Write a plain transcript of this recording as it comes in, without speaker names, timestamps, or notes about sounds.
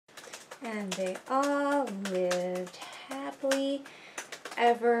And they all lived happily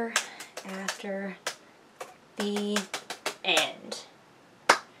ever after. The end.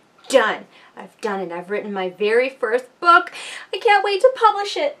 Done. I've done it. I've written my very first book. I can't wait to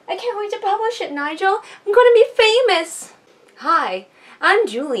publish it. I can't wait to publish it, Nigel. I'm going to be famous. Hi, I'm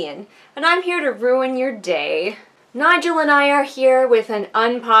Julian, and I'm here to ruin your day. Nigel and I are here with an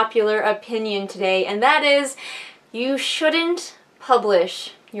unpopular opinion today, and that is, you shouldn't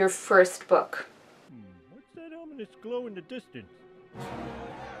publish your first book. What's that ominous glow in the distance?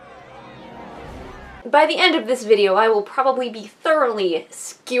 By the end of this video, I will probably be thoroughly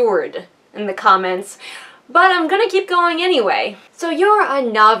skewered in the comments, but I'm gonna keep going anyway. So you're a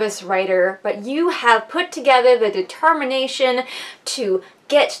novice writer, but you have put together the determination to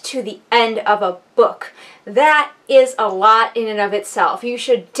get to the end of a book. That is a lot in and of itself. You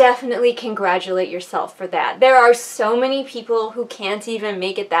should definitely congratulate yourself for that. There are so many people who can't even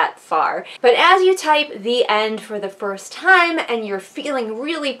make it that far. But as you type the end for the first time and you're feeling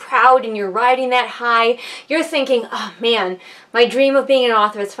really proud and you're riding that high, you're thinking, oh man, my dream of being an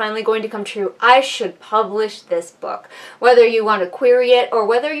author is finally going to come true. I should publish this book. Whether you want to query it or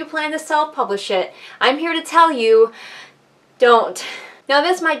whether you plan to self-publish it, I'm here to tell you, don't. Now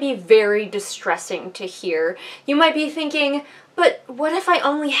this might be very distressing to hear. You might be thinking, but what if I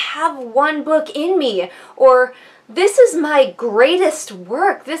only have one book in me? Or, this is my greatest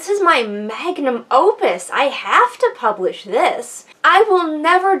work. This is my magnum opus. I have to publish this. I will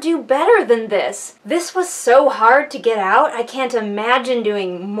never do better than this. This was so hard to get out. I can't imagine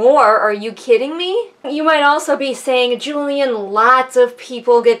doing more. Are you kidding me? You might also be saying, Julian, lots of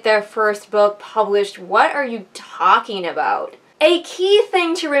people get their first book published. What are you talking about? A key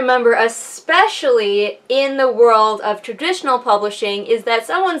thing to remember, especially in the world of traditional publishing, is that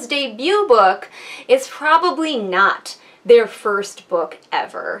someone's debut book is probably not their first book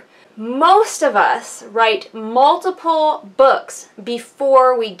ever. Most of us write multiple books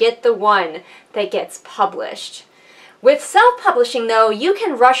before we get the one that gets published. With self-publishing, though, you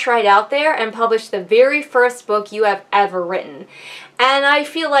can rush right out there and publish the very first book you have ever written. And I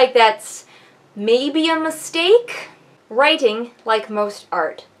feel like that's maybe a mistake. Writing, like most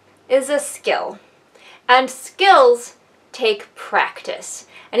art, is a skill, and skills take practice.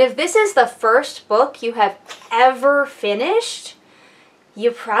 And if this is the first book you have ever finished,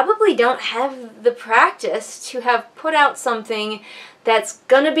 you probably don't have the practice to have put out something that's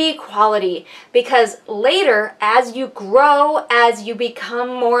gonna be quality, because later, as you grow, as you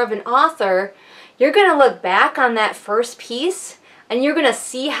become more of an author, you're gonna look back on that first piece and you're gonna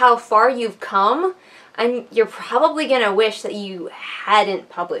see how far you've come, and you're probably going to wish that you hadn't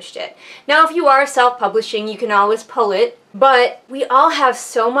published it. Now, if you are self-publishing, you can always pull it, but we all have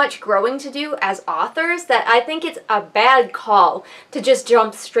so much growing to do as authors that I think it's a bad call to just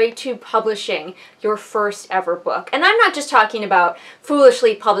jump straight to publishing your first ever book. And I'm not just talking about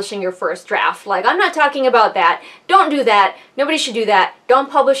foolishly publishing your first draft. Like, I'm not talking about that. Don't do that. Nobody should do that.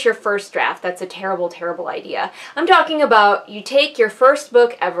 Don't publish your first draft. That's a terrible, terrible idea. I'm talking about you take your first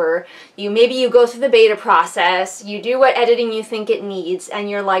book ever, maybe you go through the beta process, you do what editing you think it needs, and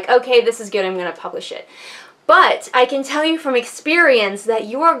you're like, okay, this is good, I'm going to publish it. But I can tell you from experience that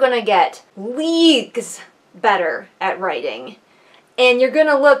you are going to get leagues better at writing. And you're going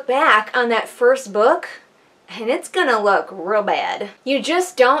to look back on that first book and it's going to look real bad. You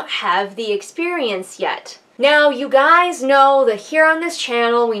just don't have the experience yet. Now, you guys know that here on this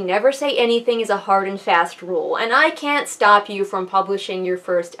channel, we never say anything is a hard and fast rule, and I can't stop you from publishing your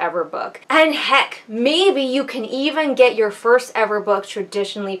first ever book. And heck, maybe you can even get your first ever book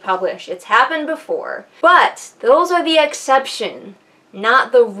traditionally published. It's happened before. But those are the exception,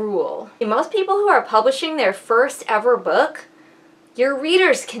 not the rule. Most people who are publishing their first ever book, your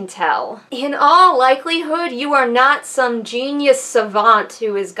readers can tell. In all likelihood, you are not some genius savant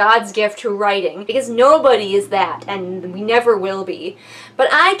who is God's gift to writing, because nobody is that, and we never will be. But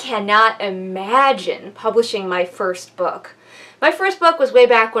I cannot imagine publishing my first book. My first book was way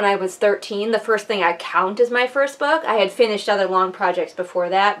back when I was 13. The first thing I count as my first book. I had finished other long projects before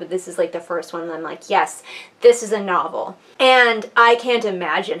that, but this is like the first one that I'm like, yes, this is a novel. And I can't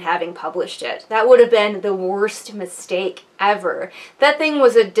imagine having published it. That would have been the worst mistake ever. That thing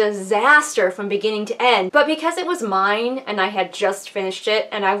was a disaster from beginning to end. But because it was mine and I had just finished it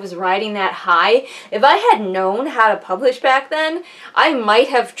and I was riding that high, if I had known how to publish back then, I might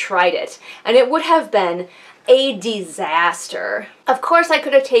have tried it. And it would have been a disaster. Of course, I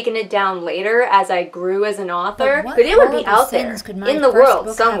could have taken it down later as I grew as an author, but it would be out there in the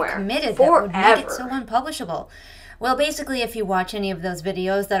world somewhere committed forever. That would make it so unpublishable. Well, basically, if you watch any of those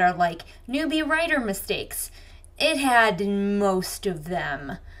videos that are like newbie writer mistakes, it had most of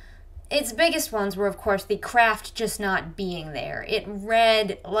them. Its biggest ones were, of course, the craft just not being there. It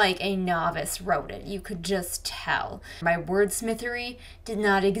read like a novice wrote it. You could just tell. My wordsmithery did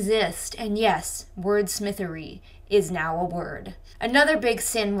not exist. And yes, wordsmithery is now a word. Another big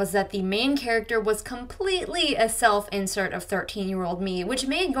sin was that the main character was completely a self-insert of 13-year-old me, which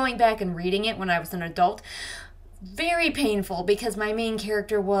made going back and reading it when I was an adult very painful because my main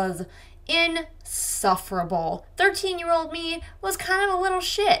character was insufferable. 13-year-old me was kind of a little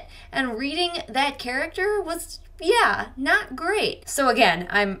shit, and reading that character was, yeah, not great. So again,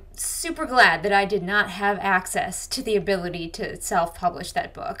 I'm super glad that I did not have access to the ability to self-publish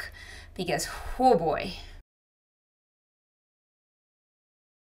that book, because, oh boy.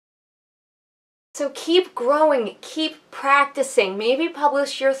 So keep growing, keep practicing, maybe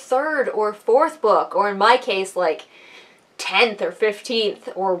publish your 3rd or 4th book, or in my case, like 10th or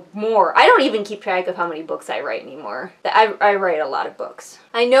 15th or more. I don't even keep track of how many books I write anymore. I write a lot of books.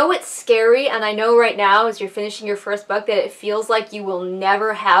 I know it's scary, and I know right now as you're finishing your first book that it feels like you will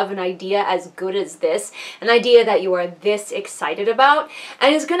never have an idea as good as this, an idea that you are this excited about,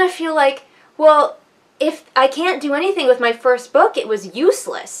 and it's gonna feel like, well, if I can't do anything with my first book, it was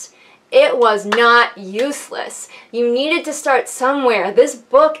useless. It was not useless. You needed to start somewhere. This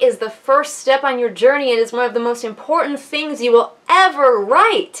book is the first step on your journey. It is one of the most important things you will ever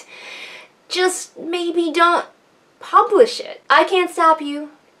write. Just maybe don't publish it. I can't stop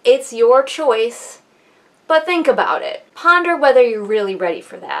you. It's your choice. But think about it. Ponder whether you're really ready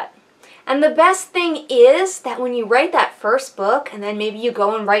for that. And the best thing is that when you write that first book and then maybe you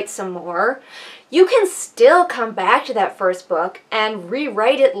go and write some more, you can still come back to that first book and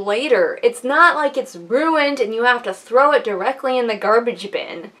rewrite it later. It's not like it's ruined and you have to throw it directly in the garbage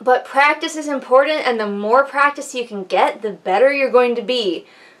bin. But practice is important, and the more practice you can get, the better you're going to be.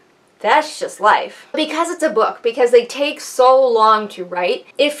 That's just life. Because it's a book, because they take so long to write,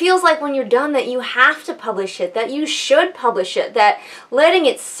 it feels like when you're done that you have to publish it, that you should publish it, that letting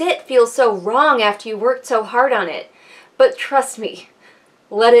it sit feels so wrong after you worked so hard on it. But trust me,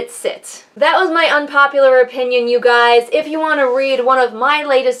 let it sit. That was my unpopular opinion, you guys. If you want to read one of my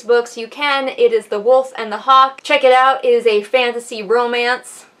latest books, you can. It is The Wolf and the Hawk. Check it out. It is a fantasy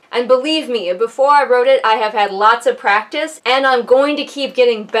romance. And believe me, before I wrote it, I have had lots of practice, and I'm going to keep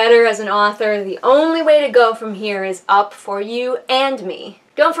getting better as an author. The only way to go from here is up for you and me.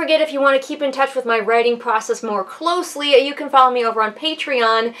 Don't forget, if you want to keep in touch with my writing process more closely, you can follow me over on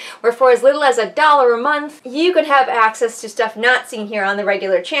Patreon, where for as little as $1 a month, you can have access to stuff not seen here on the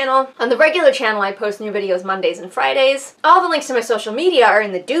regular channel. On the regular channel, I post new videos Mondays and Fridays. All the links to my social media are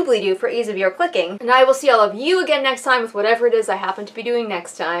in the doobly-doo for ease of your clicking. And I will see all of you again next time with whatever it is I happen to be doing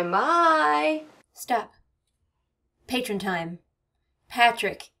next time. Bye! Stop. Patron time.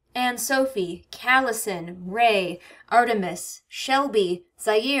 Patrick, Anne Sophie, Callison, Ray, Artemis, Shelby,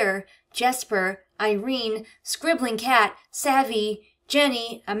 Zaire, Jesper, Irene, Scribbling Cat, Savvy,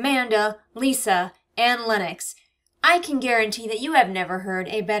 Jenny, Amanda, Lisa, and Lennox. I can guarantee that you have never heard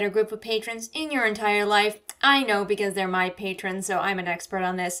a better group of patrons in your entire life. I know because they're my patrons, so I'm an expert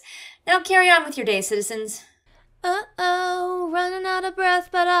on this. Now carry on with your day, citizens. Uh-oh, running out of breath,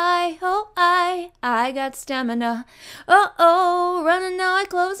 but I got stamina. Uh-oh, running now, I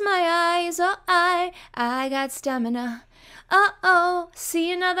close my eyes. Oh, I got stamina. Uh-oh,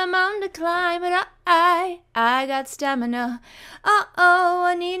 see another mountain to climb, but I got stamina. Uh-oh,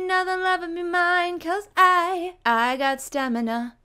 I need another love of me mine, 'cause I got stamina.